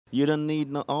You don't need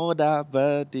no other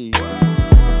body.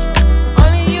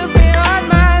 Only you feel on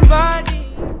my body.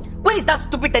 Where is that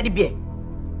stupid teddy bear?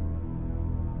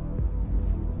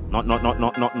 No,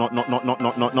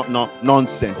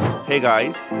 nonsense. Hey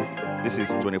guys, this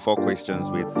is 24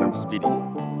 Questions with Sam Spedy.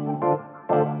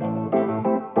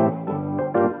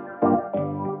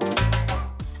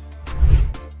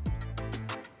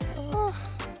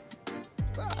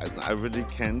 I really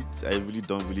can't. I really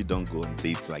don't go on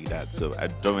dates like that. So I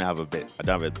don't have a bet. I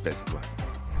don't have a best one.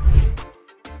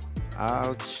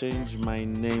 I'll change my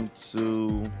name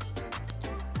to.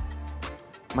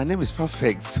 My name is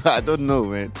perfect, so I don't know,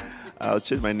 man. I'll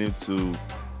change my name to.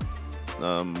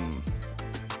 I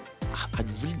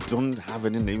really don't have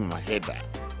any name in my head that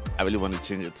I really want to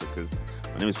change it to because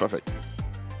my name is perfect.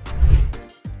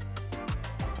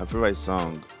 My favorite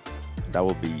song, that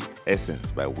would be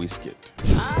Essence by Wizkid.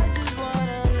 I just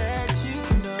wanna let you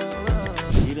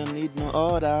know. You don't need no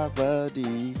other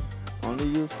body. Only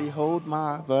you if you hold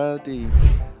my body.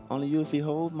 Only you if you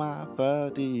hold my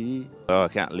body. Oh, I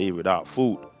can't live without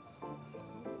food.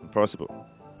 Impossible.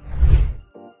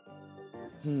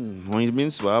 When you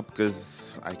mean swap,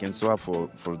 because I can swap for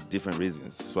different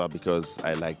reasons. Swap because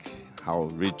I like how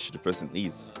rich the person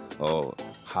is or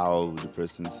how the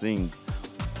person sing.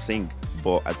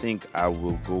 But I think I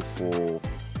will go for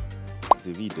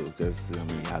Davido because he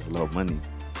has a lot of money.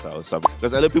 So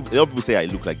because a lot of people say I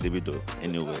look like Davido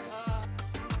anyway.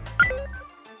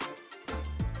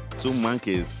 Two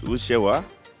monkeys, who share what?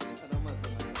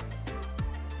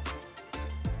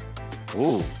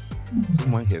 Oh, two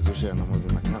monkeys, who share numbers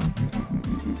in my account?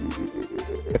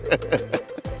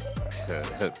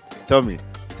 Tell me.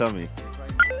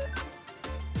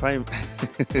 Prime.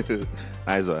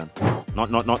 Nice one.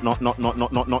 Not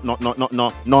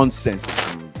nonsense.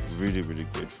 I'm really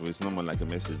grateful. It's not more like a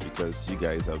message because you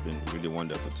guys have been really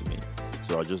wonderful to me.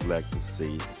 So I'd just like to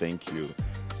say thank you.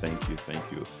 I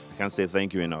can't say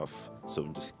thank you enough. So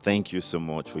just thank you so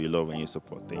much for your love and your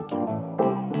support. Thank you.